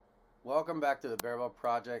Welcome back to the Bearable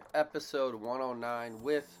Project, episode 109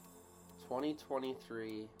 with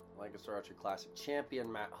 2023 Lancaster Archery Classic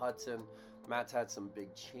champion Matt Hudson. Matt's had some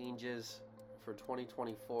big changes for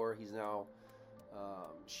 2024. He's now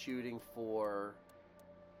shooting for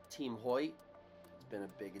Team Hoyt. It's been a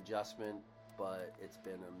big adjustment, but it's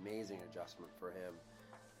been an amazing adjustment for him.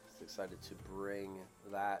 He's excited to bring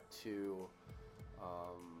that to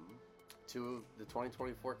the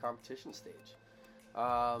 2024 competition stage.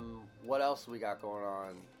 What else we got going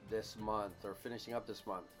on this month or finishing up this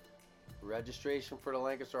month? Registration for the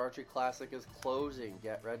Lancaster Archery Classic is closing.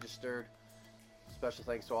 Get registered. Special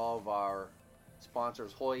thanks to all of our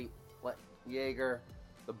sponsors, Hoyt, Jaeger,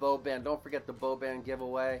 the bow band. Don't forget the bow band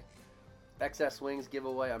giveaway. XS Wings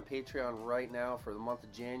giveaway on Patreon right now for the month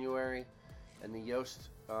of January, and the Yoast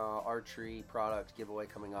Archery product giveaway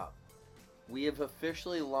coming up. We have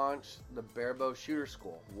officially launched the Barebow Shooter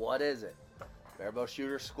School. What is it? Barebow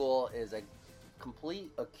Shooter School is a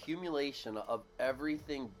complete accumulation of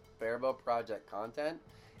everything Barebow Project content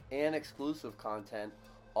and exclusive content,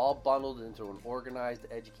 all bundled into an organized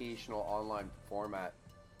educational online format.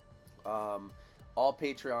 All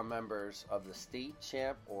Patreon members of the state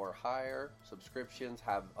champ or higher subscriptions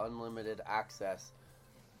have unlimited access.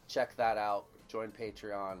 Check that out. Join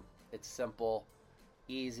Patreon. It's simple,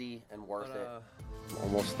 easy, and worth it.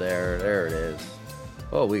 Almost there. There it is.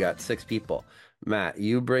 Oh, we got 6 people. Matt,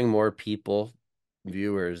 you bring more people,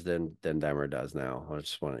 viewers, than Demer does now. I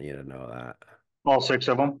just want you to know that. All 6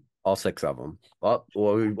 of them? All 6 of them.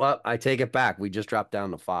 Well, I take it back. We just dropped down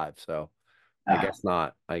to 5, so I guess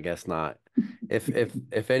not. I guess not.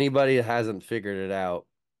 If anybody hasn't figured it out,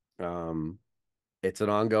 it's an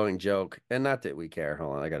ongoing joke, and not that we care.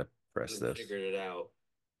 Hold on, I gotta press this. Figured it out.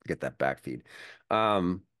 Get that back feed.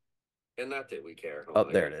 And not that we care. Hold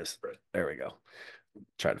on, there it is. There we go.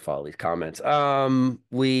 Try to follow these comments.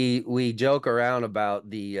 We joke around about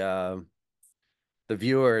the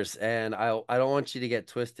viewers, and I don't want you to get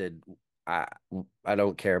twisted. I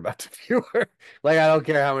don't care about the viewer. Like, I don't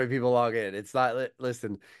care how many people log in. It's not,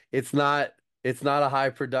 listen, it's not a high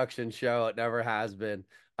production show. It never has been.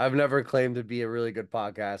 I've never claimed to be a really good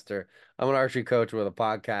podcaster. I'm an archery coach with a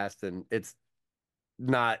podcast, and it's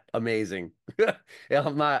not amazing.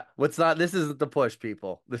 I'm not, this isn't the push,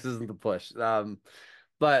 people. This isn't the push.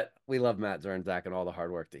 But we love Matt Zernzak and all the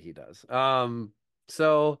hard work that he does.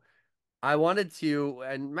 So I wanted to,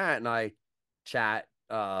 and Matt and I chat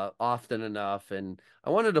often enough, and I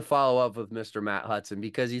wanted to follow up with Mr. Matt Hudson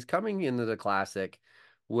because he's coming into the Classic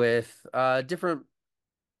with different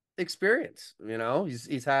experience. You know,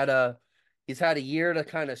 he's had a year to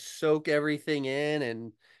kind of soak everything in,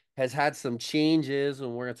 and has had some changes,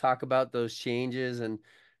 and we're going to talk about those changes, and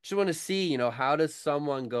just want to see, how does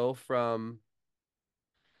someone go from,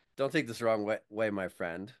 don't take this the wrong way, my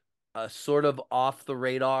friend, a sort of off the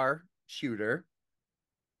radar shooter.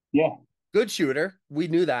 Yeah. Good shooter. We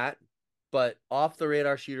knew that. But off the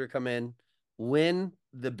radar shooter, come in, win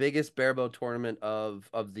the biggest barebow tournament of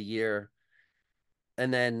the year.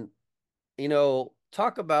 And then, we're going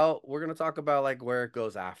to talk about like where it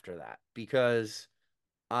goes after that, because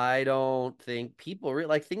I don't think people really,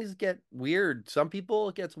 like, things get weird. Some people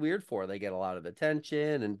it gets weird for. They get a lot of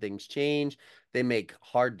attention and things change. They make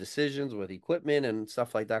hard decisions with equipment and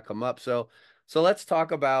stuff like that come up. So let's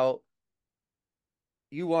talk about,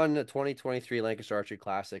 you won the 2023 Lancaster Archery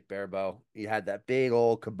Classic barebow. You had that big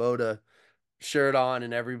old Kubota shirt on,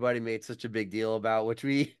 and everybody made such a big deal about, which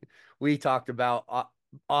we talked about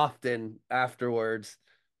often afterwards.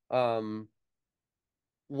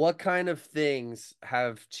 What kind of things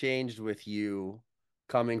have changed with you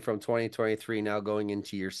coming from 2023 now going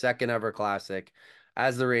into your second ever Classic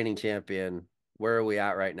as the reigning champion? Where are we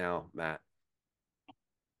at right now, Matt?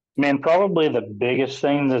 Man, probably the biggest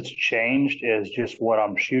thing that's changed is just what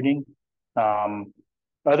I'm shooting. Um,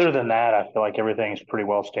 Other than that, I feel like everything's pretty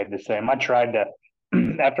well stayed the same. I tried to,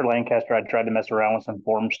 after Lancaster, I tried to mess around with some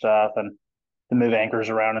form stuff and to move anchors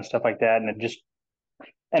around and stuff like that.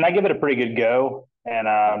 And I give it a pretty good go,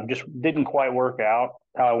 and just didn't quite work out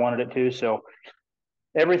how I wanted it to. So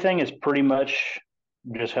everything is pretty much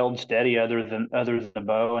just held steady other than the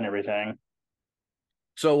bow and everything.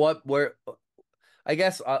 So I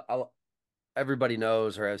guess everybody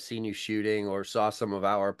knows or has seen you shooting or saw some of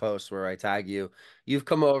our posts where I tag you. You've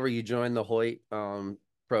come over, you joined the Hoyt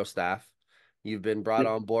pro staff. You've been brought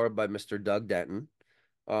on board by Mr. Doug Denton.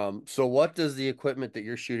 So what does the equipment that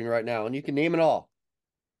you're shooting right now, and you can name it all,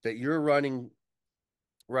 that you're running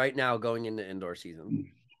right now going into indoor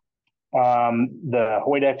season? The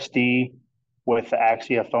Hoyt XD with the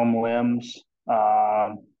Axia foam limbs.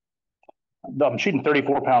 I'm shooting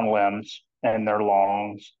 34-pound limbs, and they're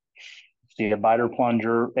longs. See, a biter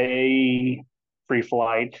plunger, a free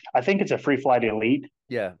flight. I think it's a free flight elite.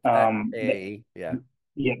 Yeah. Um, Yeah.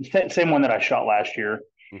 yeah, same one that I shot last year,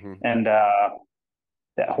 Hmm. and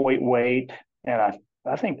that Hoyt weight, and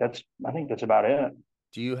I think that's about it.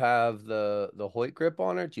 Do you have the Hoyt grip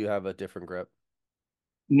on it? Do you have a different grip?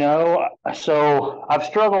 No, so I've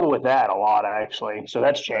struggled with that a lot actually. So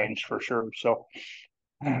that's Okay. changed for sure. So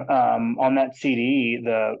on that CD,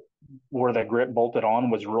 the where the grip bolted on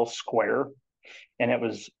was real square, and it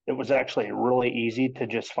was actually really easy to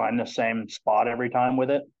just find the same spot every time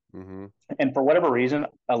with it. Hmm. And for whatever reason,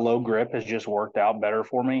 a low grip has just worked out better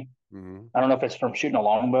for me. Hmm. I don't know if it's from shooting a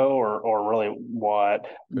longbow or really what,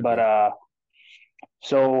 Could but be.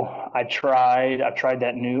 so I tried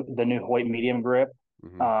the new Hoyt medium grip,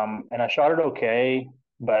 Hmm. and I shot it okay,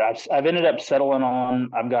 but I've ended up settling on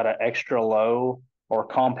I've got an extra low or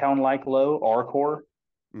compound like low R core,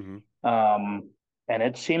 Hmm. um, and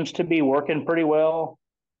it seems to be working pretty well,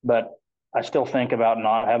 but I still think about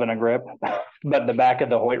not having a grip. But the back of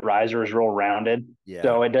the Hoyt riser is real rounded, Yeah.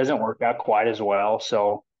 so it doesn't work out quite as well.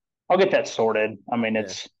 So I'll get that sorted. I mean,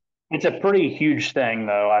 Yeah. it's a pretty huge thing,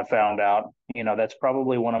 though. I found out, that's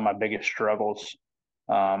probably one of my biggest struggles,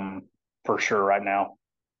 um, for sure right now.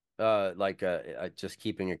 Like just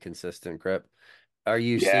keeping a consistent grip. Are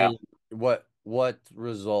you Yeah. seeing what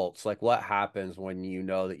results, like what happens when you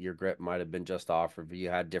know that your grip might have been just off, or if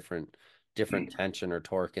you had different tension or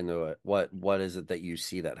torque into it? What is it that you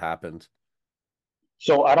see that happens?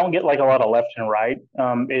 So I don't get like a lot of left and right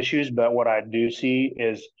issues, but what I do see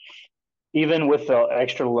is even with the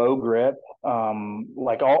extra low grip,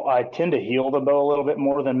 I tend to heel the bow a little bit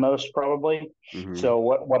more than most probably. Hmm. So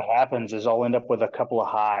what happens is I'll end up with a couple of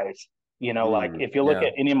highs. Like Mm, if you look yeah.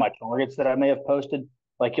 at any of my targets that I may have posted,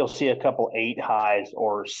 like you'll see a couple eight highs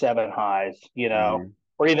or seven highs, Hmm.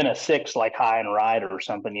 or even a six like high and right or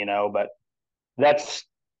something, But that's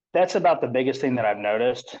that's about the biggest thing that I've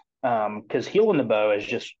noticed. Because heeling the bow is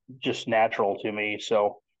just natural to me.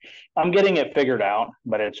 So I'm getting it figured out,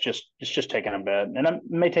 but it's just taking a bit, and it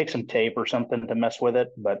may take some tape or something to mess with it.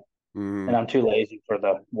 But and Hmm. I'm too lazy for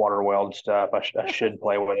the water weld stuff. I should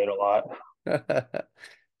play with it a lot.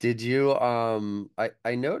 Did you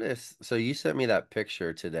I noticed, so you sent me that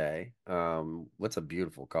picture today. What's a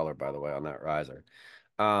beautiful color, by the way, on that riser.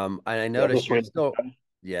 And I Yeah, noticed this you're week. still,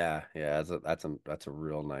 yeah, yeah, that's a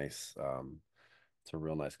real nice it's a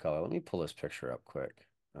real nice color. Let me pull this picture up quick.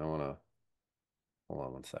 I wanna hold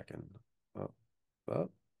on one second. Oh, oh,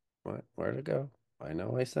 where'd it go? I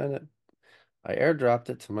know I sent it. I airdropped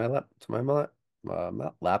it to my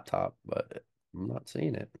laptop, but I'm not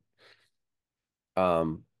seeing it.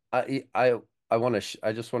 Um, I I I want to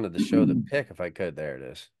I just wanted to show the pic if I could. There it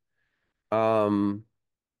is. Um,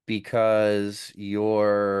 because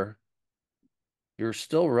you're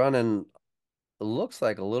still running. It looks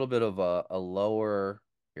like a little bit of a lower.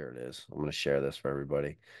 Here it is. I'm going to share this for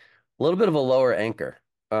everybody. A little bit of a lower anchor.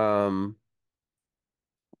 Um,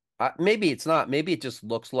 maybe it's not. Maybe it just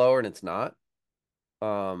looks lower and it's not.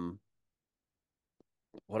 Um,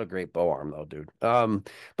 what a great bow arm though, dude.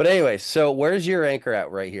 But anyway, so where's your anchor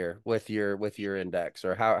at right here with your index,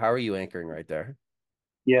 or how are you anchoring right there?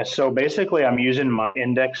 Yeah, so basically, I'm using my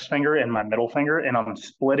index finger and my middle finger, and I'm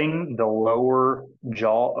splitting the lower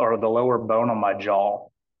jaw or the lower bone on my jaw.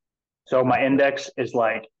 So my Gotcha. index is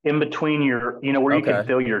like in between where you can Okay.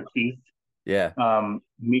 feel your teeth Yeah.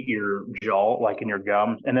 meet your jaw, like in your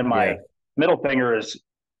gums, and then my Yeah. middle finger is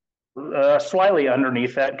slightly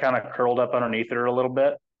underneath that, kind of curled up underneath it a little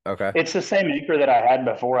bit. Okay. It's the same anchor that I had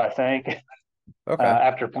before, I think. Okay.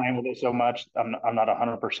 After playing with it so much, I'm not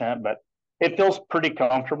 100%, but it feels pretty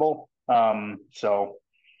comfortable. So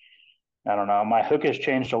I don't know. My hook has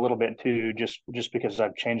changed a little bit too, just because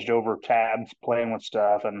I've changed over tabs, playing with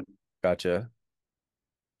stuff, and Gotcha.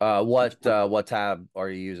 it's pretty. What tab are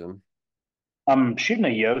you using? I'm shooting a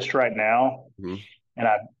Yoast right now, Hmm. and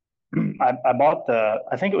I bought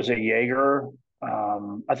I think it was a Jaeger.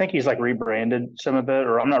 I think he's like rebranded some of it,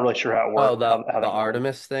 or I'm not really sure how it Oh, worked, how the that works.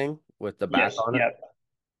 Artemis thing with the back Yes, on it. yeah,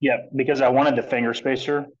 yeah, because I wanted the finger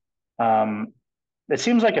spacer. Um, it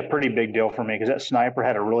seems like a pretty big deal for me because that sniper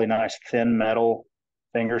had a really nice thin metal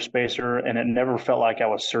finger spacer, and it never felt like I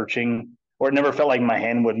was searching, or it never felt like my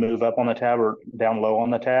hand would move up on the tab or down low on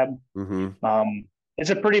the tab. Hmm. It's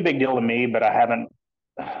a pretty big deal to me, but I haven't.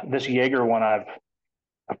 This Jaeger one I've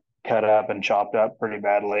cut up and chopped up pretty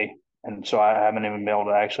badly, and so I haven't even been able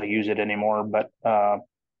to actually use it anymore. But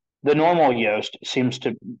the normal Yoast seems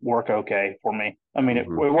to work okay for me. I mean, it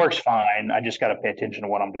Hmm. works fine. I just got to pay attention to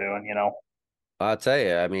what I'm doing. I'll tell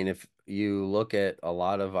you, I mean, if you look at a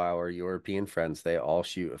lot of our European friends, they all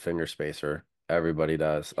shoot a finger spacer Everybody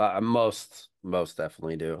does. Most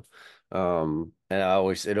definitely do. And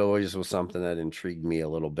it always was something that intrigued me a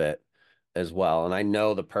little bit as well. And I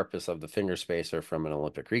know the purpose of the finger spacer from an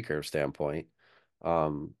Olympic recurve standpoint.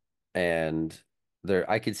 Um, and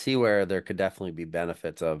I could see where there could definitely be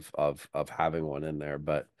benefits of having one in there,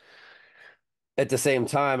 but at the same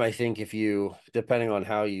time, I think if you, depending on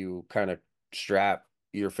how you kind of strap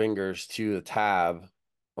your fingers to the tab,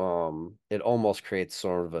 it almost creates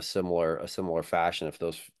sort of a similar fashion if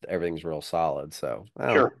those everything's real solid. So I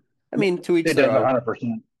don't know. Sure. I mean, to each It their does own.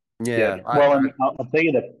 100%. Yeah, Yep. Well, and I'll tell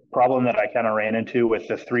you the problem that I kind of ran into with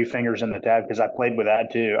the three fingers in the tab because I played with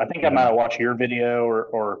that too. I think I might Mhm. have watched your video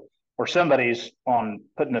or somebody's on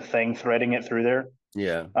putting the thing threading it through there.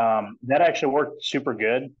 Yeah. That actually worked super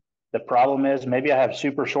good. The problem is maybe I have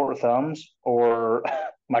super short thumbs or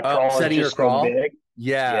my Oh, crawl is setting your just so crawl? big.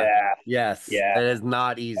 Yeah. Yeah, Yes. yeah, It is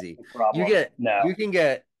not easy. the You problem. get No, you can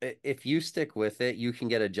get if you stick with it, you can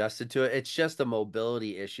get adjusted to it. It's just a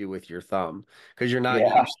mobility issue with your thumb because you're not yeah,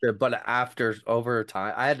 used to, but after over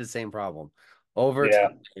time, I had the same problem. Over yeah,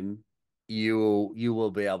 time, you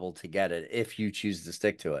will be able to get it if you choose to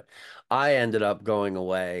stick to it. I ended up going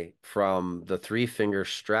away from the three finger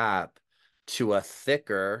strap to a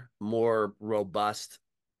thicker, more robust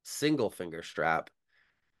single finger strap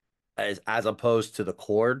as opposed to the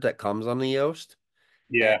cord that comes on the Yoast.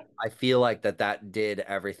 And yeah, I feel like that did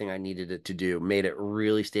everything I needed it to do, made it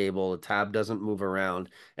really stable. The tab doesn't move around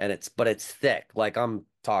and it's thick. Like I'm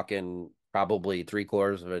talking probably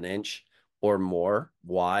 3/4 of an inch or more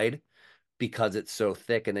wide because it's so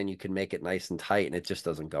thick and then you can make it nice and tight and it just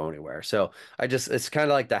doesn't go anywhere. So it's kind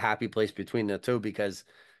of like the happy place between the two because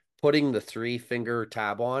putting the three finger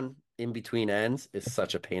tab on in between ends is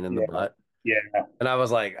such a pain in the yeah, butt. yeah, And I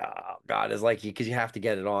was like, oh God, it's like because you have to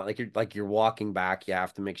get it on. Like you're walking back, you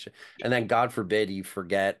have to make sure. And then God forbid you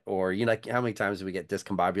forget, or like how many times do we get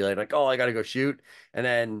discombobulated? Like, oh, I gotta go shoot. And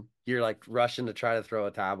then you're like rushing to try to throw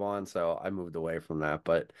a tab on. So I moved away from that.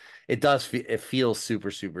 But it feels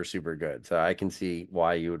super, super, super good. So I can see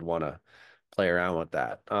why you would want to play around with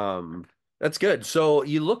that. That's good. So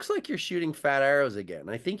you looks like you're shooting fat arrows again.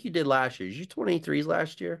 I think you did last year. Did you 23s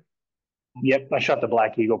last year? yep. I shot the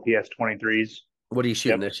Black Eagle PS 23s. What are you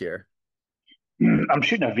shooting Yep. this year? I'm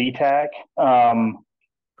shooting a VTAC.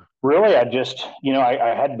 Really, I just,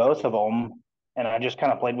 I had both of them and I just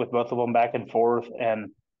kind of played with both of them back and forth.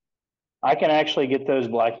 And I can actually get those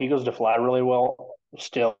Black Eagles to fly really well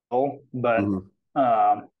still. But Hmm.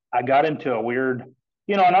 I got into a weird,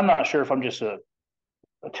 and I'm not sure if I'm just a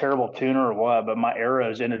terrible tuner or what, but my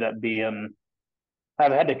arrows ended up being, I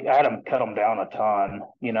had them cut them down a ton,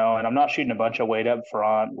 and I'm not shooting a bunch of weight up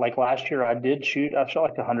front. Like last year, I shot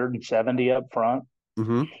like 170 up front.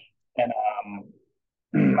 Hmm. And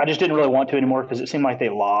I just didn't really want to anymore because it seemed like they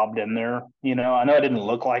lobbed in there. I know it didn't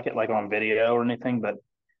look like it like on video or anything, but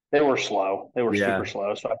they were slow. They were super Yeah.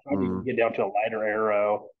 slow. So I tried to Mm. get down to a lighter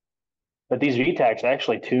arrow. But these VTACs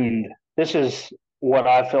actually tuned. This is what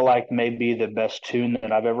I feel like may be the best tune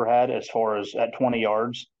that I've ever had as far as at 20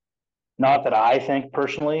 yards. Not that I think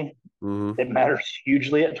personally Hmm. it matters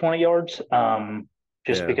hugely at 20 yards,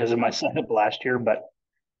 just Yeah. because of my setup last year. But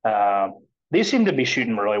uh, these seem to be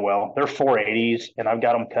shooting really well. They're 480s, and I've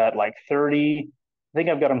got them cut like 30. I think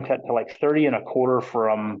I've got them cut to like 30 and a quarter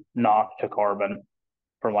from knock to carbon,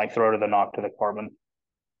 from like throw to the knock to the carbon.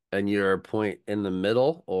 And your point in the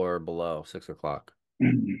middle or below 6 o'clock?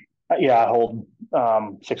 Yeah, I hold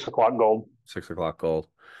 6 o'clock gold. 6 o'clock gold.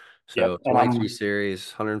 Yep, So and 23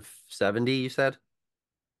 series, 170, you said?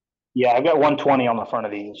 I've got 120 on the front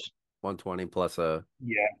of these. 120 plus a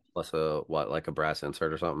Yeah, what, like a brass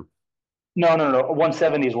insert or something? no.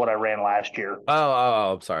 170 is what I ran last year.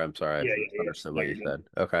 Oh, I'm sorry. I'm sorry. I Yeah, yeah, yeah. misunderstood No, what you you're said.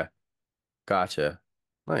 Okay. Gotcha.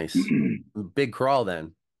 Nice. good. Big crawl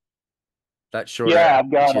then. That shorter Yeah, arrow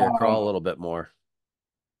I've lets got you crawl a little bit more.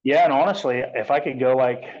 yeah, and honestly, if I could go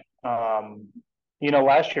like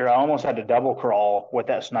last year I almost had to double crawl with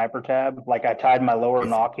that sniper tab. Like I tied my lower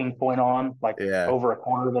knocking point on like Yeah. over a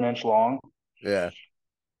quarter of an inch long, Yeah.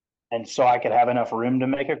 and so I could have enough room to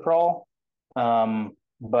make a crawl.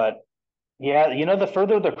 But yeah, the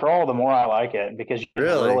further the crawl, the more I like it because you can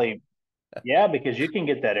Really? really, yeah, because you can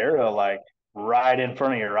get that arrow like right in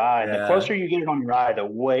front of your eye, and the Yeah. closer you get it on your eye, the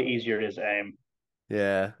way easier it is to aim.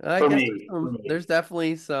 Yeah. I For guess me, for there's me,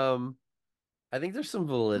 definitely some I think there's some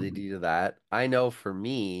validity to that. I know for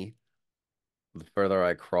me, the further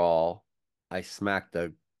I crawl, I smack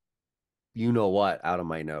the you know what out of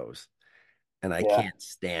my nose, and I yeah, can't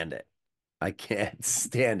stand it. I can't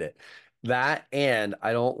stand it. That and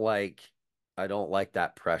I don't like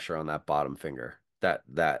that pressure on that bottom finger. That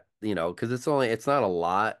because it's not a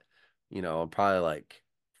lot, probably like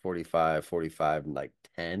 45, 45, and like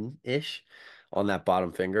 10-ish on that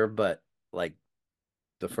bottom finger. But like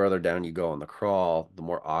the further down you go on the crawl, the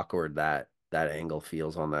more awkward that angle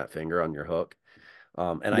feels on that finger on your hook.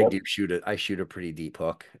 And I Yep. do shoot it. I shoot a pretty deep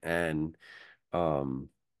hook, and um,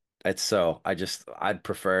 it's so I'd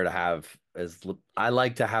prefer to have I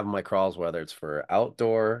like to have my crawls, whether it's for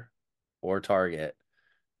outdoor or target,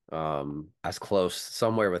 as close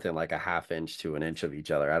somewhere within like a half inch to an inch of each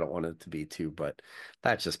other. I don't want it to be two, but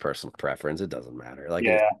that's just personal preference. It doesn't matter. Like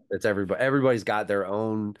Yeah. it's everybody's got their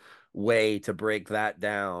own way to break that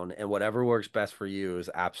down, and whatever works best for you is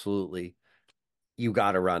absolutely you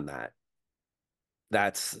got to run that.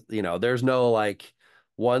 There's no like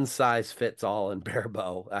one size fits all in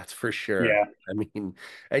barebow, that's for sure. Yeah. I mean,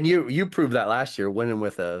 and you proved that last year winning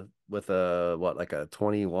with a what, like a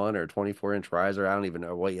 21 or 24-inch riser. I don't even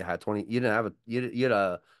know what you had. 20, you didn't have you had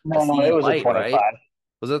a No, no, it CD was a light, right? 25.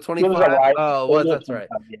 Was it It was 25? a light. Oh, it It was. was That's a right.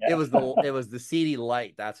 25. It Yeah. was the CD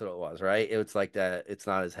light. That's what it was, right? It's like that. It's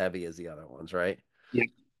not as heavy as the other ones, right? Yep.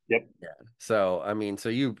 Yep. Yeah. So, I mean, so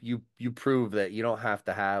you prove that you don't have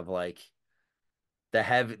to have like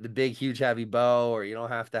the big, huge, heavy bow, or you don't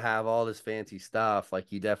have to have all this fancy stuff. Like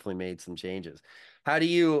you definitely made some changes. How do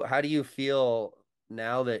you feel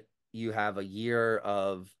now that you have a year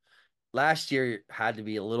of last year had to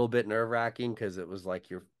be a little bit nerve-wracking because it was like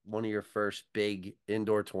your one of your first big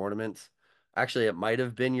indoor tournaments. Actually, it might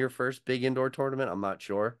have been your first big indoor tournament. I'm not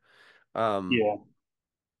sure. Um, Yeah.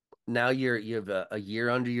 Now you have a year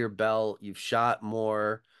under your belt. You've shot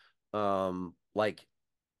more. Like,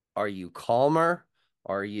 are you calmer?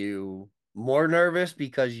 Are you more nervous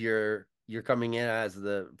because you're coming in as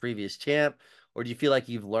the previous champ, or do you feel like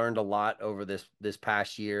you've learned a lot over this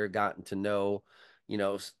past year, gotten to know, you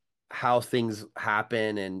know, how things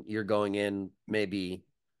happen, and you're going in maybe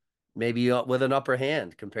with an upper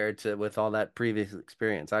hand compared to with all that previous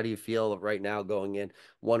experience? How do you feel right now going in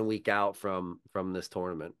 1 week out from this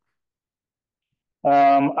tournament?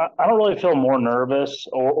 I don't really feel more nervous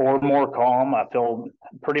or more calm. I feel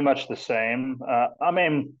pretty much the same. I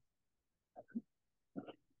mean,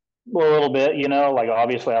 a little bit, like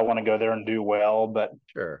obviously I want to go there and do well, but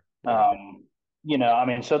Sure. Yeah. um, I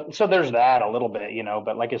mean, so there's that a little bit,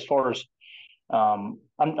 but like as far as I'm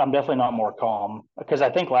definitely not more calm because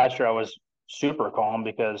I think last year I was super calm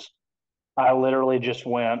because I literally just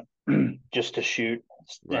went just to shoot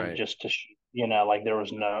and Right. just to shoot, like there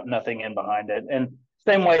was nothing in behind it. And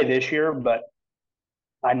same way this year, but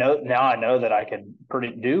I know that I can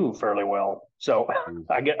pretty do fairly well. So Mm.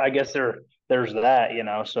 I guess there's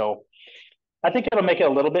that, So I think it'll make it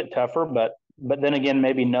a little bit tougher, but then again,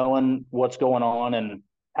 maybe knowing what's going on and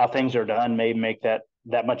how things are done may make that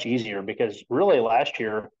much easier because really last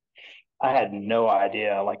year I had no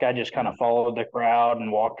idea. Like I just kind Yeah. of followed the crowd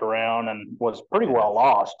and walked around and was pretty Yeah. well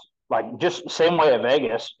lost. Like just same way at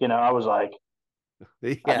Vegas, I was like, I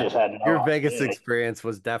Yeah. just had Your no Vegas idea. experience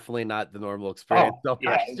was definitely not the normal experience Oh of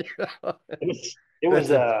yeah, last year. it was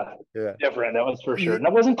That's a yeah. different. That was for sure. You, And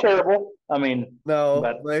that wasn't terrible. I mean, no,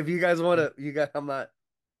 but but if you guys want to, I'm not.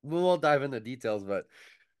 We won't dive into details, but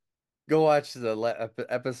go watch the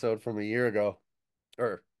episode from a year ago,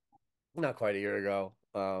 or not quite a year ago,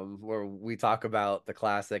 where we talk about the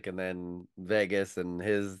classic and then Vegas and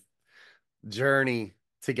his journey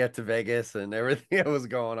to get to Vegas and everything that was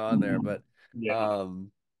going on there. But yeah.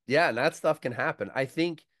 um yeah, and that stuff can happen. I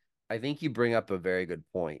think you bring up a very good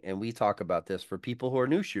point, and we talk about this for people who are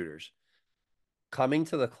new shooters. Coming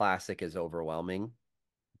to the classic is overwhelming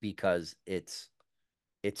because it's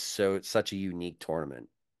such a unique tournament.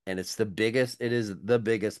 And it is the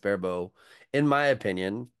biggest barebow, in my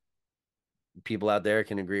opinion. People out there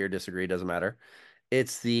can agree or disagree, doesn't matter.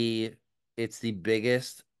 It's the it's the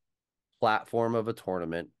biggest platform of a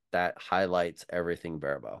tournament that highlights everything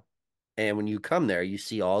barebow. And when you come there, you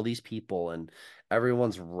see all these people, and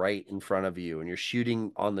everyone's right in front of you, and you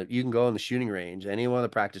can go on the shooting range, any one of the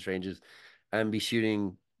practice ranges, and be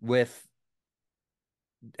shooting with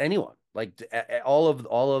anyone. Like all of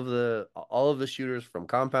the shooters from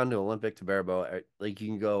compound to Olympic to barebow, like you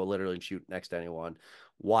can go literally and shoot next to anyone,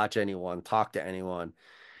 watch anyone, talk to anyone,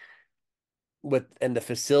 and the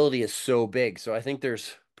facility is so big. So I think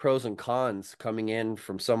there's pros and cons coming in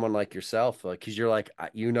from someone like yourself, like because you're like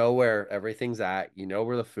you know where everything's at, you know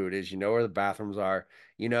where the food is, you know where the bathrooms are,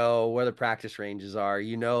 you know where the practice ranges are,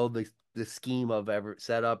 you know the scheme of ever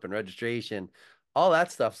setup and registration, all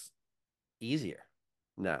that stuff's easier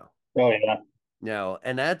now. Oh yeah. No,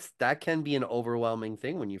 and that can be an overwhelming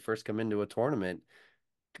thing when you first come into a tournament.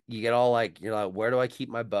 You get all like, you're like, where do I keep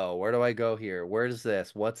my bow? Where do I go here? Where's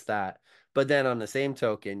this? What's that? But then on the same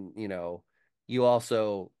token, you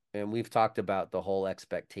also and we've talked about the whole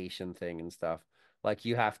expectation thing and stuff. Like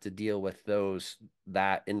you have to deal with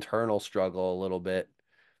that internal struggle a little bit.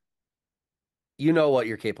 You know what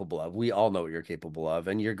you're capable of. We all know what you're capable of,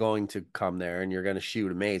 and you're going to come there and you're going to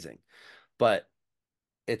shoot amazing. But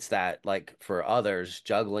it's that like for others,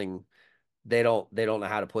 juggling, they don't know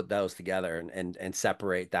how to put those together and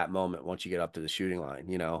separate that moment once you get up to the shooting line,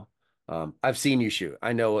 you know. I've seen you shoot.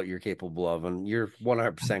 I know what you're capable of, and you're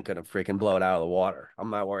 100% gonna freaking blow it out of the water. I'm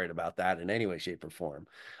not worried about that in any way, shape, or form.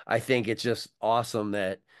 I think it's just awesome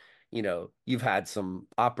that, you've had some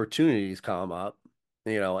opportunities come up,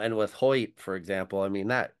 and with Hoyt, for example, I mean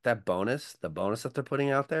that the bonus that they're putting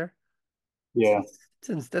out there, Yeah.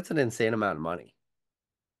 that's an insane amount of money.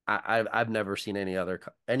 I've never seen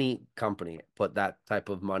any company put that type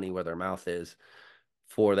of money where their mouth is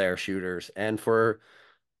for their shooters and for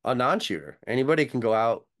a non-shooter. Anybody can go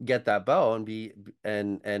out, get that bow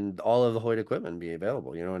and all of the Hoyt equipment be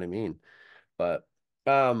available. You know what I mean? But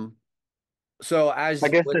um, so I as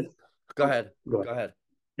guess with, that. go Oh, ahead, go go ahead. ahead.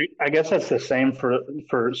 I guess that's the same for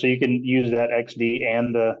so you can use that XD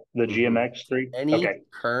and the hmm GMX3. Any Okay.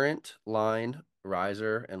 current line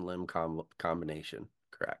riser and limb combination,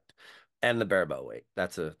 correct? And the bare bow weight.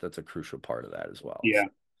 That's a crucial part of that as well. Yeah. So,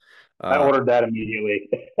 I uh, ordered that immediately.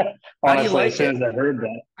 how do you Honestly, as like soon it? as I heard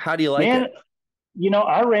that. How do you like Man, it?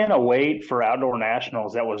 I ran a weight for outdoor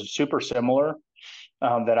nationals that was super similar,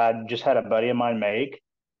 that I just had a buddy of mine make.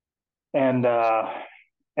 And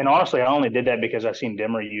and honestly, I only did that because I seen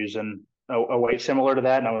Dimmer using a weight similar to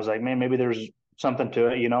that, and I was like, man, maybe there's something to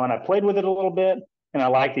it. And I played with it a little bit, and I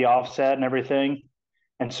liked the offset and everything,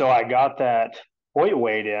 and so I got that Hoyt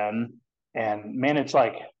weight in, and man, it's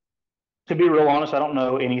like, to be real honest, I don't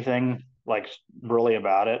know anything like really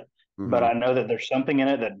about it, but hmm I know that there's something in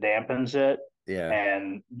it that dampens it, Yeah,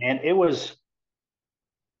 and man, it was.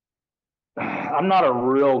 I'm not a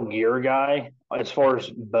real gear guy as far as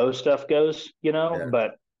bow stuff goes, yeah,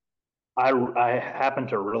 but I happen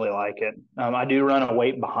to really like it. I do run a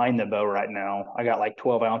weight behind the bow right now. I got like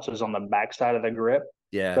 12 ounces on the backside of the grip.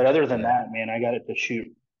 But yeah, other than yeah, that, man, I got it to shoot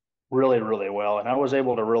really, really well. And I was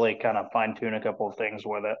able to really kind of fine tune a couple of things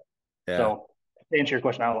with it. yeah. So to answer your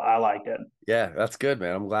question, I liked it. Yeah, that's good,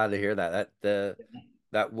 man. I'm glad to hear that.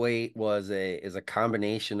 That weight is a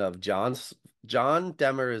combination of John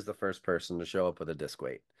Demmer is the first person to show up with a disc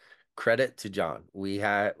weight. Credit to John.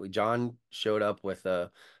 John showed up with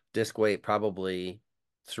a disc weight probably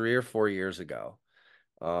 3 or 4 years ago.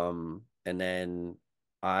 And then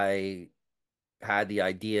I had the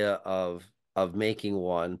idea of making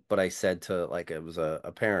one, but I said to like it was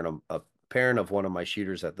a parent of one of my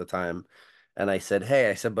shooters at the time, and I said, "Hey,"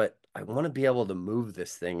 I said, "but I want to be able to move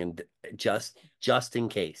this thing and just in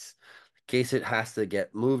case it has to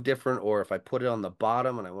get moved different, or if I put it on the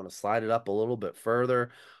bottom and I want to slide it up a little bit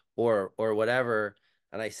further, or whatever."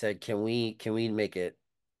 And I said, "Can we make it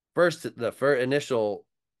first?" The first initial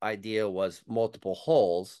idea was multiple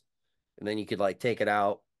holes and then you could like take it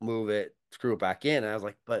out, move it, screw it back in. And I was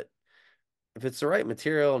like, but if it's the right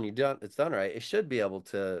material and it's done right, you should be able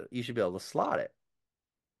to slot it.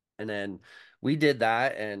 And then we did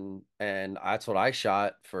that, and that's what I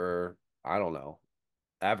shot for, I don't know,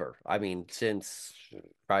 ever. I mean, since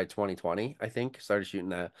probably 2020, I think, started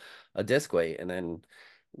shooting a disc weight, and then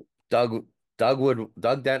Doug Doug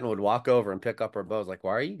Denton would walk over and pick up our bows. Like,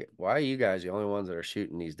 why are you guys the only ones that are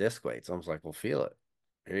shooting these disc weights? I was like, well, feel it.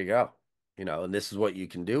 Here you go. And this is what you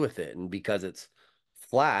can do with it. And because it's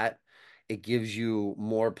flat, it gives you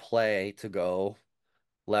more play to go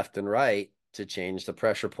left and right to change the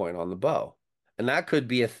pressure point on the bow. And that could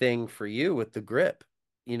be a thing for you with the grip.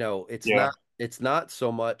 It's Yeah. not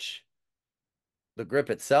so much the grip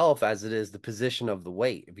itself as it is the position of the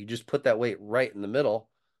weight. If you just put that weight right in the middle,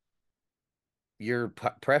 your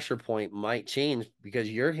pressure point might change because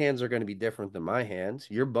your hands are going to be different than my hands.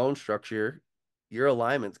 Your bone structure, your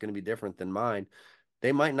alignment's going to be different than mine.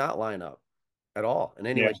 They might not line up at all in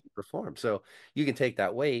any Yeah. way, shape, or form. So you can take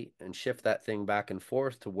that weight and shift that thing back and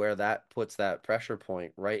forth to where that puts that pressure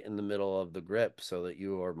point right in the middle of the grip so that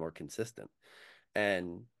you are more consistent.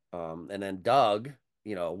 And then Doug,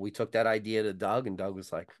 we took that idea to Doug and Doug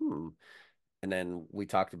was like, and then we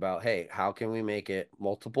talked about, hey, how can we make it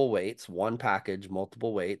multiple weights, one package,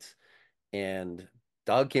 multiple weights? And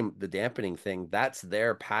the dampening thing, that's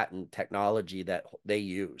their patent technology that they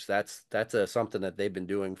use. That's something that they've been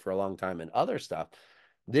doing for a long time in other stuff.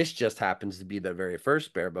 This just happens to be the very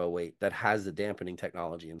first barebow weight that has the dampening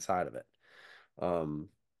technology inside of it. Um,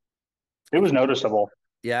 It was noticeable.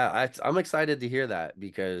 yeah, I'm excited to hear that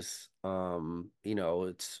because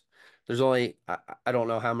it's there's only I don't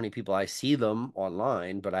know how many people I see them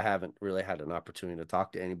online, but I haven't really had an opportunity to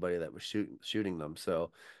talk to anybody that was shooting them.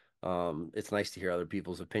 So it's nice to hear other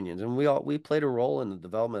people's opinions. And we played a role in the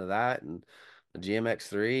development of that and the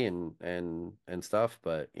GMX3 and stuff.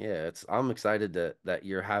 But yeah, it's I'm excited that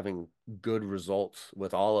you're having good results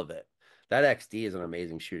with all of it. That XD is an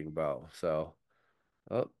amazing shooting bow. So,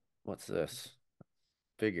 oh, what's this?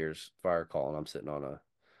 Figures fire call, and I'm sitting on a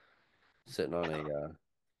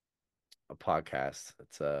podcast.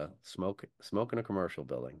 It's a smoke in a commercial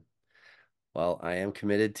building. Well, I am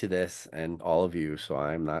committed to this and all of you, so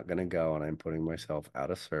I'm not gonna go, and I'm putting myself out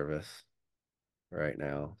of service right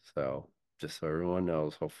now. So just so everyone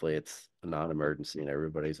knows, hopefully it's a non-emergency and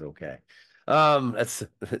everybody's okay. That's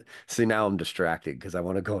see now I'm distracted because I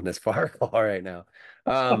want to go in this fire call right now.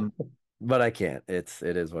 Um, but I can't. It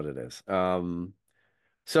is what it is.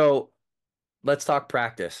 So let's talk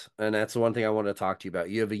practice. And that's the one thing I want to talk to you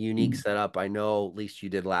about. You have a unique setup. I know at least you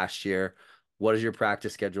did last year. What does your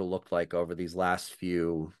practice schedule look like over this last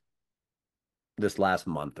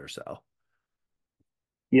month or so?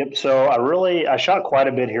 Yep. So I shot quite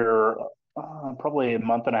a bit here, probably a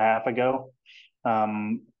month and a half ago.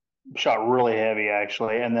 Um, Shot really heavy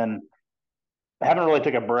actually, and then I haven't really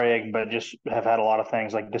took a break, but just have had a lot of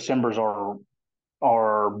things. Like December's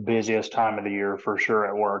our busiest time of the year for sure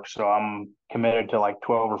at work. So I'm committed to like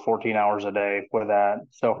 12 or 14 hours a day with that.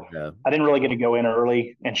 So Yeah. I didn't really get to go in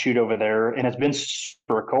early and shoot over there, and it's been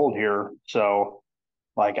super cold here. So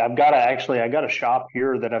like I got a shop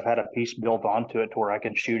here that I've had a piece built onto it to where I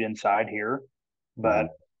can shoot inside here, but Hmm.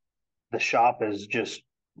 the shop is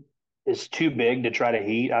too big to try to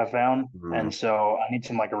heat, I found. Hmm. And so I need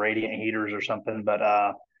some like radiant heaters or something. But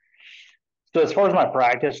so as far as my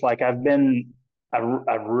practice, like I've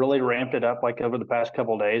really ramped it up like over the past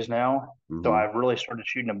couple of days now. So Hmm. I've really started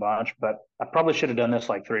shooting a bunch, but I probably should have done this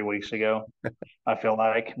like 3 weeks ago, I feel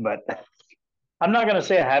like. But I'm not gonna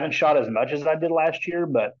say I haven't shot as much as I did last year,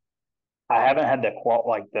 but I haven't had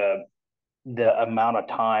the amount of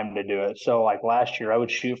time to do it. So like last year I would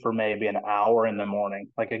shoot for maybe an hour in the morning,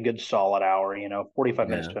 like a good solid hour, 45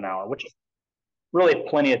 minutes Yeah. to an hour, which is really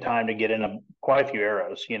plenty of time to get in quite a few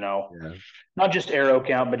arrows. Yeah. Not just arrow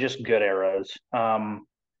count, but just good arrows. And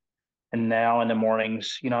now in the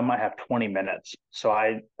mornings, I might have 20 minutes. So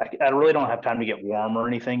I really don't have time to get warm or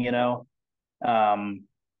anything. Um,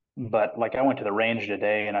 but like I went to the range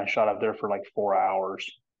today and I shot up there for like 4 hours.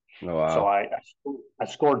 Oh So wow. I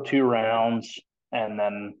scored 2 rounds and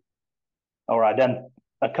then, or I done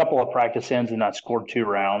a couple of practice ends and I scored 2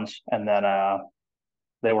 rounds and then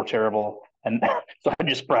they were terrible. And so I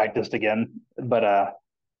just practiced again. But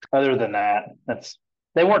other than that,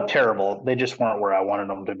 they weren't terrible. They just weren't where I wanted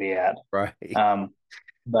them to be at. Right. Um,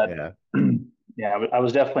 but Yeah. yeah, I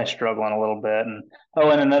was definitely struggling a little bit. And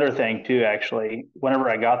and another thing too, actually, whenever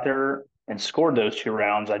I got there and scored those 2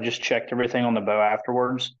 rounds, I just checked everything on the bow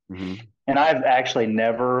afterwards. Hmm. And I've actually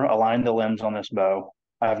never aligned the limbs on this bow.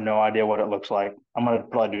 I have no idea what it looks like. I'm gonna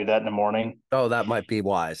probably do that in the morning. Oh, that might be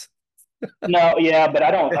wise. No, yeah, but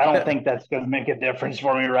I don't think that's gonna make a difference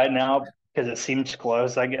for me right now because it seems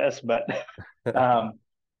close, I guess. But um,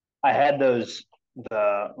 I had the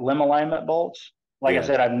limb alignment bolts. Like I Yeah.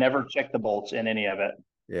 said, I've never checked the bolts in any of it,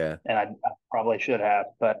 Yeah. and I probably should have.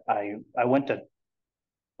 But I went to,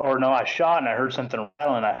 or no, I shot and I heard something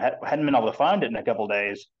rattling. Hadn't been able to find it in a couple of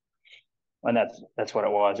days, and that's what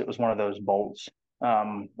it was. It was one of those bolts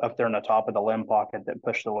up there in the top of the limb pocket that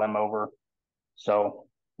pushed the limb over. So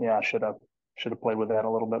yeah, I should have played with that a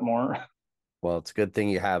little bit more. Well, it's a good thing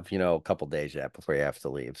you have, a couple days yet before you have to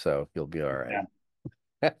leave, so you'll be all right.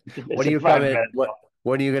 Yeah, What it's are a you 5 minute coming?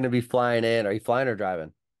 When are you going to be flying in? Are you flying or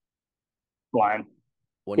driving? line.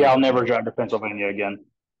 When are you Yeah, I'll coming never in? drive to Pennsylvania again.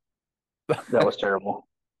 That was terrible.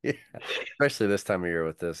 Yeah. Especially this time of year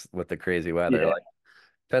with the crazy weather. Yeah. Like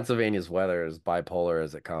Pennsylvania's weather is bipolar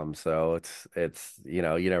as it comes, so it's you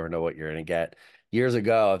never know what you're going to get. Years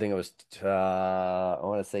ago, I think it was I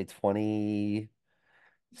want to say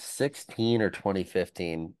 2016 or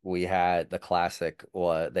 2015, we had the classic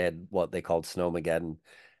what they had what they called Snowmageddon,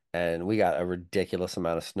 and we got a ridiculous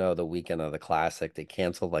amount of snow the weekend of the classic. They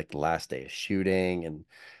canceled like the last day of shooting, and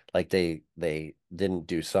like they didn't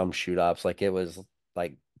do some shoot ups. Like it was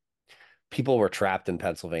like people were trapped in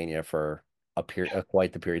Pennsylvania for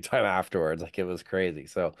quite the period of time afterwards. Like it was crazy.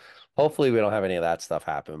 So hopefully we don't have any of that stuff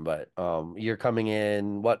happen. But you're coming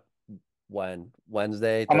in when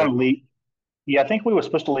Wednesday, I'm Thursday? gonna leave. Yeah, I think we were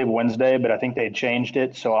supposed to leave Wednesday, but I think they changed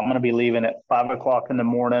it. So I'm gonna be leaving at 5 o'clock in the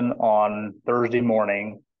morning on Thursday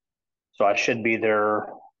morning. So I should be there.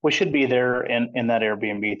 We should be there in that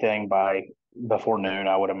Airbnb thing by before noon,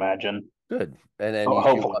 I would imagine. Good. And then you shoot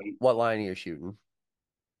Hopefully. what line are you shooting?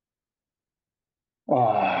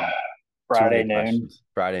 Uh, Too Friday many noon. questions.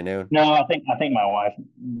 Friday noon. No, I think my wife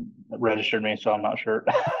registered me, so I'm not sure.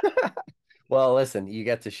 Well, listen, you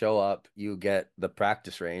get to show up, you get the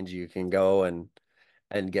practice range, you can go and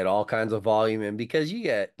get all kinds of volume in because you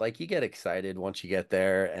get excited once you get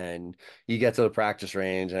there and you get to the practice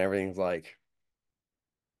range and everything's like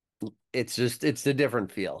it's a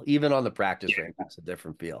different feel. Even on the practice range, Yeah. it's a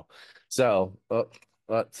different feel. So, oh,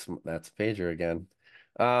 that's pager again.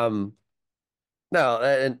 Um No,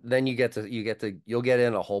 and then you'll get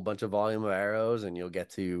in a whole bunch of volume of arrows and you'll get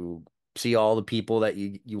to see all the people that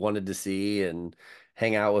you wanted to see and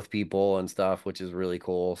hang out with people and stuff, which is really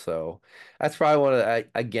cool. So that's probably one of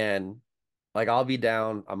again, like I'll be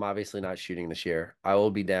down. I'm obviously not shooting this year. I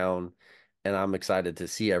will be down and I'm excited to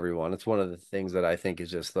see everyone. It's one of the things that I think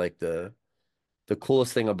is just like the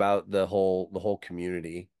coolest thing about the whole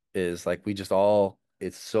community is like we just all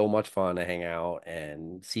it's so much fun to hang out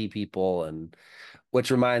and see people and which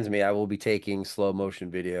reminds me, I will be taking slow motion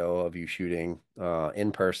video of you shooting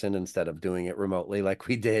in person instead of doing it remotely like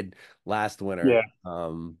we did last winter. Yeah.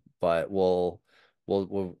 But we're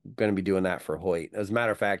going to be doing that for Hoyt. As a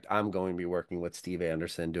matter of fact, I'm going to be working with Steve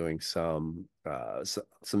Anderson doing some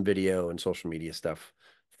video and social media stuff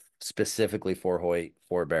specifically for Hoyt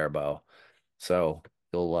for Barebow. So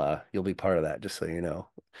you'll be part of that, just so you know.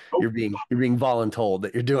 Oh, You're being voluntold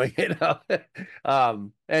that you're doing it.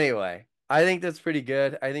 Anyway, I think that's pretty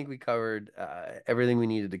good. I think we covered everything we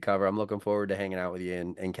needed to cover. I'm looking forward to hanging out with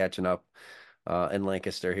you and catching up in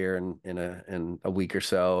Lancaster here in a week or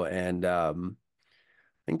so. And I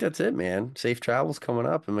think that's it, man. Safe travels coming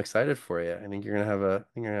up. I'm excited for you. I think you're gonna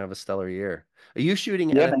have a stellar year. Are you shooting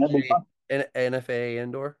yeah, man, that'd be fun. NFA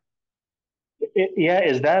indoor? Yeah,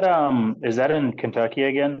 is that in Kentucky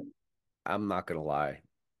again? I'm not gonna lie.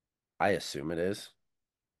 I assume it is.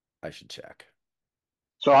 I should check.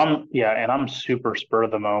 So and I'm super spur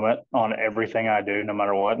of the moment on everything I do, no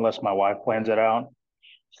matter what, unless my wife plans it out.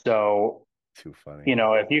 So, Too funny.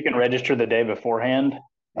 if you can register the day beforehand,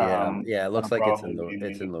 Yeah, yeah, it looks that'll like probably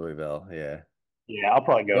it's in be, Louisville. Yeah. yeah, I'll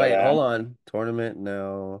probably go to Wait, that. hold on. Tournament?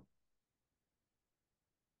 No.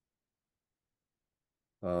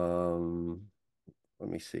 Um, let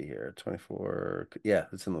me see here. 24. Yeah,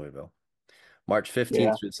 it's in Louisville. March 15th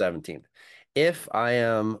Yeah. through 17th. If I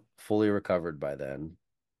am fully recovered by then,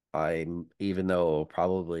 even though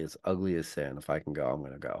probably as ugly as sin, if I can go, I'm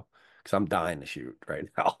gonna go. Because I'm dying to shoot right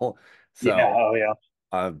now. Yeah. So Oh, yeah.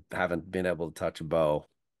 I haven't been able to touch a bow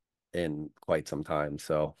in quite some time.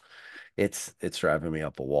 So it's driving me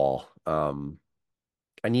up a wall.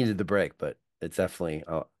 I needed the break, but it's definitely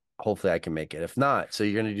hopefully I can make it. If not, so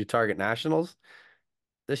you're gonna do Target Nationals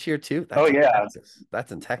this year too? Oh, That's in yeah. Texas.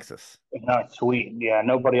 That's in Texas. No, sweet. Yeah.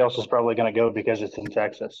 Nobody else is probably going to go because it's in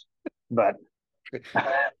Texas, but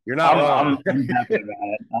You're not wrong. I'm happy about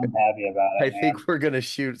it. I'm happy about it, I man. think we're gonna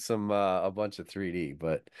shoot some a bunch of 3D,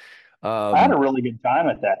 but I had um a really good time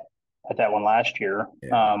at that one last year.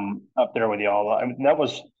 yeah, Up there with y'all. I mean, that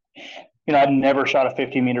was, I'd never shot a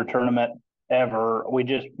 50-meter tournament ever.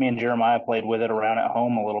 Me and Jeremiah played with it around at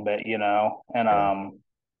home a little bit, and yeah.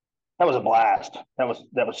 that was a blast. That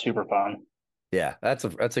was super fun. Yeah, that's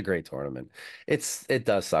a great tournament. It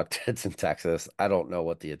does suck that it's in Texas. I don't know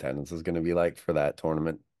what the attendance is gonna be like for that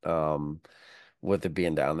tournament, with it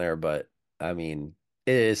being down there, but I mean,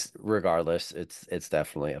 it is regardless, it's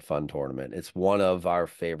definitely a fun tournament. It's one of our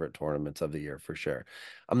favorite tournaments of the year for sure.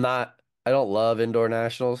 I don't love indoor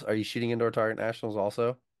nationals. Are you shooting indoor target nationals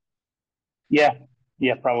also? Yeah,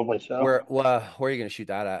 yeah, probably so. Where are you gonna shoot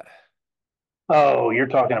that at? Oh, you're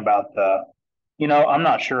talking about I'm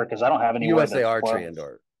not sure because I don't have anywhere USA that's Archery close.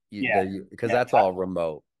 Indoor. Yeah, Because yeah, that's all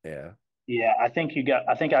remote. Yeah. yeah. I think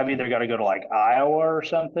I've either got to go to like Iowa or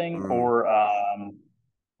something, Mm,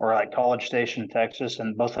 or like College Station, Texas,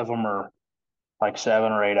 and both of them are like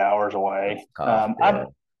 7 or 8 hours that's away. tough. Yeah.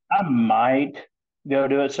 I might go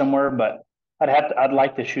do it somewhere, but I'd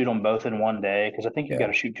like to shoot them both in one day because I think you got Yeah.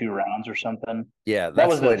 to shoot 2 rounds or something. Yeah,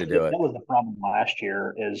 that's the way to do That it. was the problem last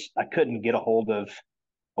year is I couldn't get a hold of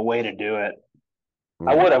a way to do it.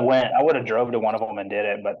 Mm. I would have drove to one of them and did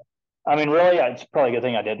it, but I mean, really, it's probably a good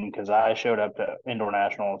thing I didn't because I showed up to indoor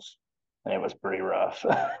nationals and it was pretty rough.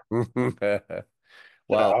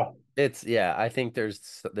 Well, So yeah, I think there's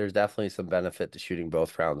definitely some benefit to shooting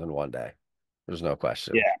both rounds in one day. There's no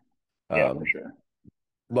question. yeah, yeah, for Um, sure.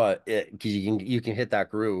 but because you can hit that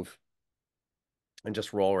groove and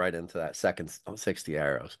just roll right into that second 60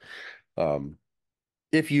 arrows. Um,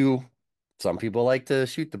 if you some people like to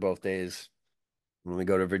shoot the both days. When we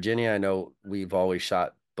go to Virginia, I know we've always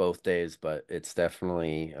shot both days, but it's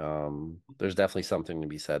definitely there's definitely something to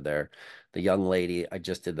be said there. The young lady, I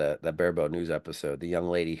just did the Bareboat News episode. The young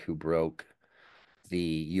lady who broke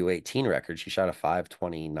the U18 record, she shot a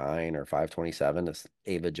 5:29 or 5:27. This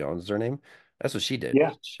Ava Jones is her name. That's what she did.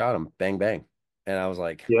 Yeah. She shot him, bang bang. And I was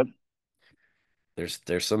like, Yep. there's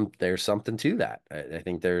something to that. I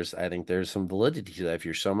think there's some validity to that. If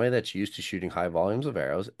you're somebody that's used to shooting high volumes of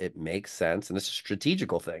arrows, it makes sense, and it's a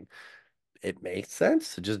strategical thing. It makes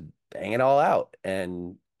sense to just bang it all out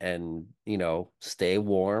and stay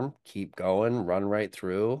warm, keep going, run right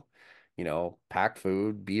through, pack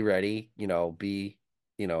food, be ready, be,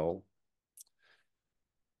 you know,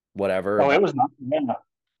 whatever Oh, about it was not. Yeah.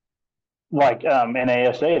 Like in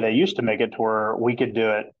ASA, they used to make it to where we could do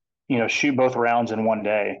it, shoot both rounds in one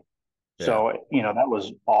day. yeah. So, that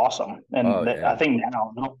was awesome. Oh And I yeah. think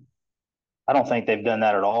now, I don't think they've done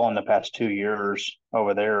that at all in the past 2 years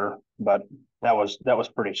over there, but that was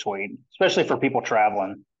pretty sweet, especially for people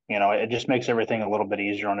traveling. It just makes everything a little bit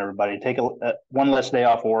easier on everybody. Take one less day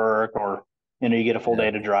off work, or you get a full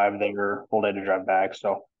Yeah. day to drive there, full day to drive back.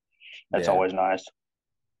 So that's Yeah. always nice.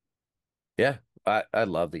 Yeah. I'd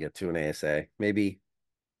love to get to an ASA. Maybe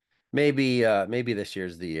this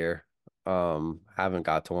year's the year. Haven't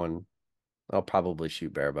got to one. I'll probably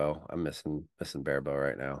shoot barebow. I'm missing barebow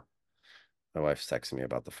right now. My wife's texting me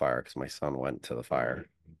about the fire because my son went to the fire,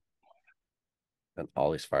 and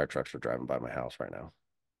all these fire trucks are driving by my house right now.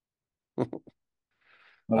 A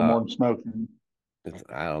little Uh, more than smoke.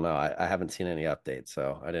 I don't know. I haven't seen any updates,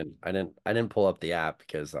 so I didn't pull up the app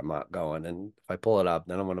because I'm not going. And if I pull it up,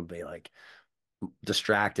 then I'm gonna be like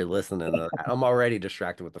distracted listening to that. I'm already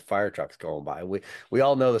distracted with the fire trucks going by. We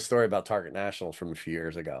all know the story about Target Nationals from a few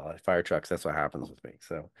years ago. Like, fire trucks, that's what happens with me.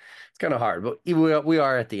 So it's kind of hard, but we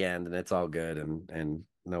are at the end, and it's all good, and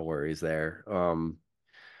no worries there.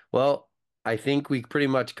 Well, I think we pretty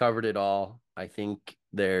much covered it all. I think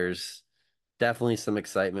there's definitely some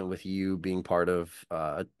excitement with you being part of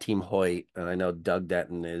Team Hoyt, and I know Doug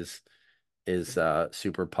Denton is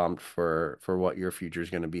super pumped for what your future is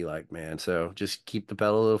going to be like, man. So just keep the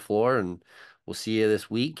pedal to the floor, and we'll see you this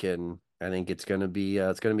week. And I think it's gonna be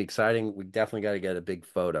exciting. We definitely got to get a big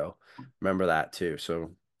photo. Remember that too.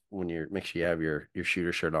 So when you're make sure you have your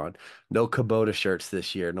shooter shirt on. No Kubota shirts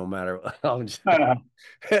this year, no matter what.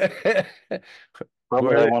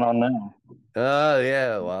 Probably have Where one on now.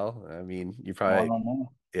 yeah, well, I mean, you One probably on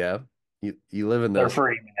now. yeah. You live in They're those.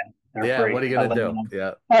 free, man. They're Yeah, what free. are you I gonna live in do?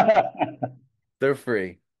 them. Yeah. They're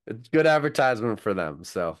free. It's good advertisement for them.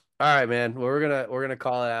 So, all right, man. Well, we're gonna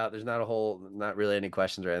call it out. There's not really any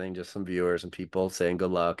questions or anything, just some viewers and people saying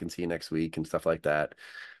good luck and see you next week and stuff like that.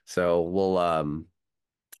 So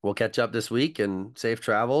we'll catch up this week and safe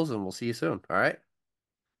travels and we'll see you soon. All right.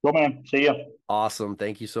 Cool, man. See ya. Awesome.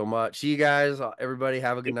 Thank you so much. See you guys. Everybody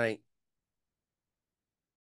have a good night.